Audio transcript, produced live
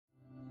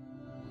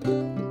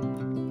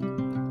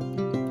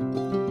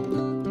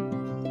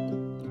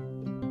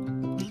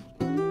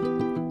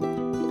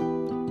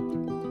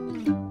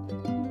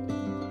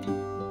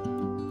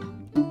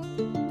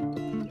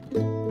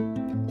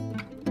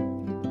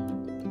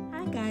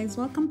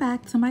Welcome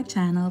back to my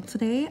channel.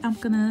 Today I'm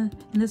gonna,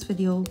 in this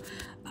video,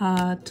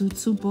 do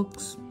two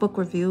book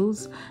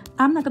reviews.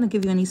 I'm not gonna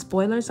give you any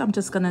spoilers. I'm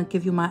just gonna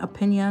give you my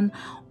opinion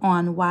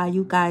on why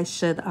you guys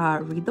should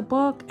read the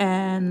book,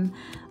 and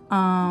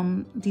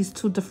these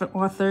two different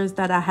authors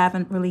that I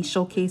haven't really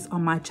showcased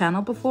on my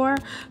channel before.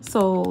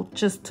 So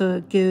just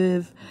to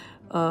give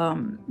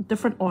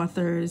different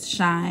authors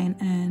shine,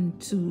 and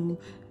to,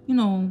 you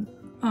know,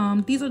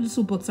 these are the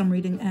two books I'm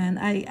reading, and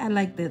I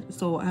liked it,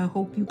 so I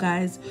hope you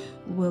guys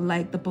will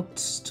like the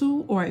books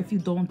too, or if you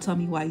don't, tell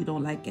me why you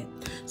don't like it.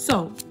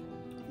 So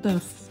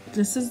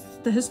this is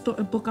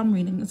the book I'm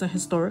reading. Is a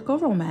historical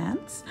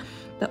romance.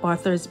 The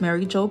author is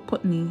Mary Jo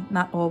Putney,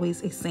 Not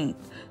Always a Saint.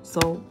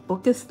 So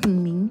book is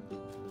steamy.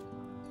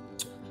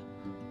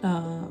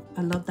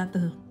 I love that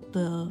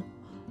the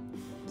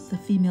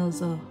female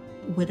is a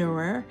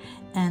widower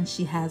and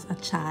she has a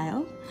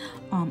child.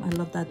 I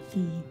love that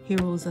the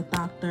hero is a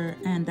doctor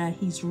and that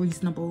he's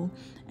reasonable,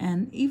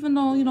 and even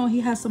though, you know, he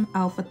has some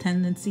alpha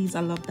tendencies, I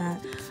love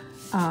that.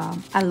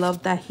 I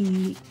love that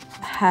he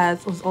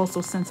was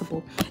also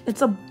sensible.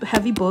 It's a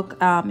heavy book.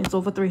 It's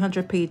over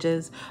 300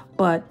 pages,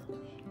 but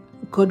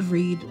good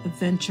read,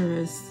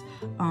 adventurous,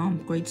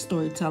 great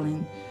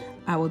storytelling.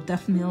 I will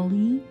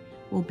definitely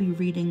be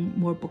reading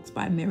more books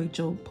by Mary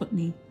Jo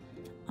Putney.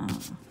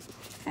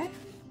 Okay.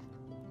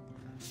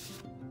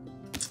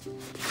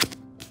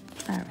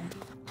 All right.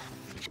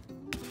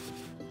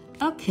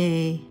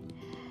 Okay,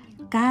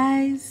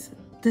 guys,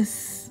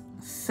 this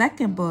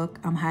second book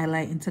I'm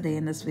highlighting today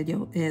in this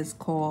video is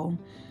called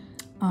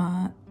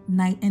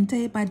Night and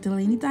Day by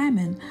Delaney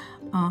Diamond.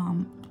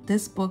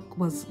 This book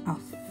was a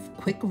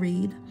quick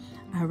read.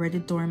 I read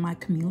it during my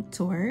commute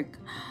to work.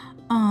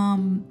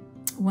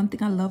 One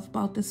thing I love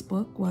about this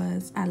book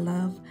was I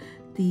love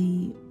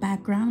the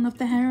background of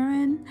the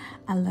heroine.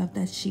 I love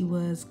that she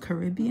was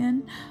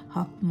Caribbean.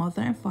 Her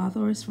mother and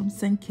father is from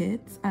St.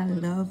 Kitts. I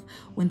love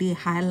when they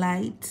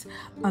highlight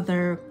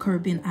other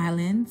Caribbean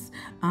islands.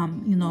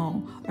 You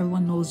know,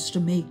 everyone knows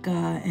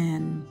Jamaica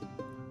and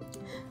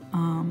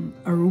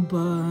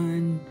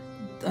Aruba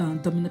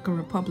and Dominican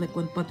Republic,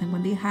 but then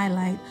when they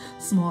highlight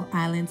small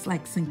islands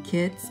like St.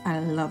 Kitts, I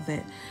love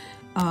it.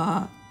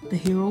 The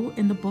hero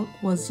in the book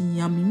was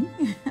yummy.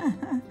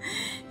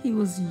 He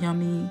was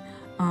yummy.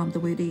 The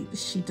way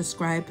she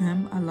described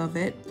him, I love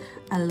it.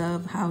 I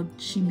love how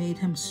she made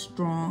him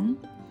strong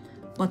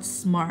but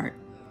smart.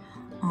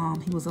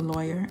 He was a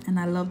lawyer, and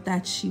I love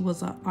that she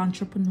was an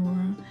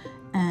entrepreneur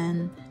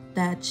and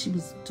that she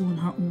was doing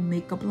her own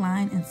makeup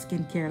line and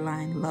skincare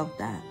line. Love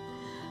that.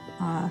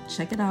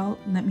 Check it out.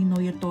 Let me know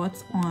your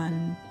thoughts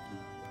on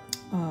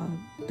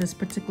this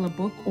particular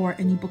book or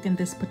any book in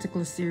this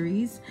particular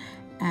series.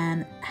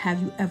 And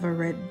have you ever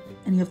read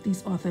any of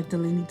these authors,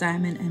 Delaney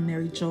Diamond and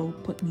Mary Jo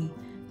Putney?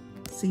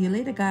 See you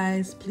later,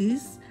 guys.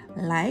 Please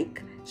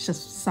like,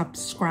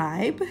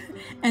 subscribe,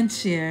 and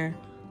share.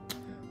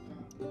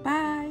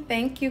 Bye.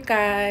 Thank you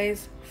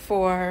guys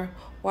for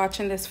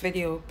watching this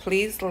video.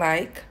 Please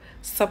like,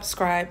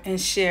 subscribe,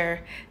 and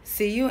share.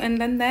 See you in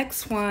the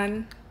next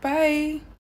one. Bye.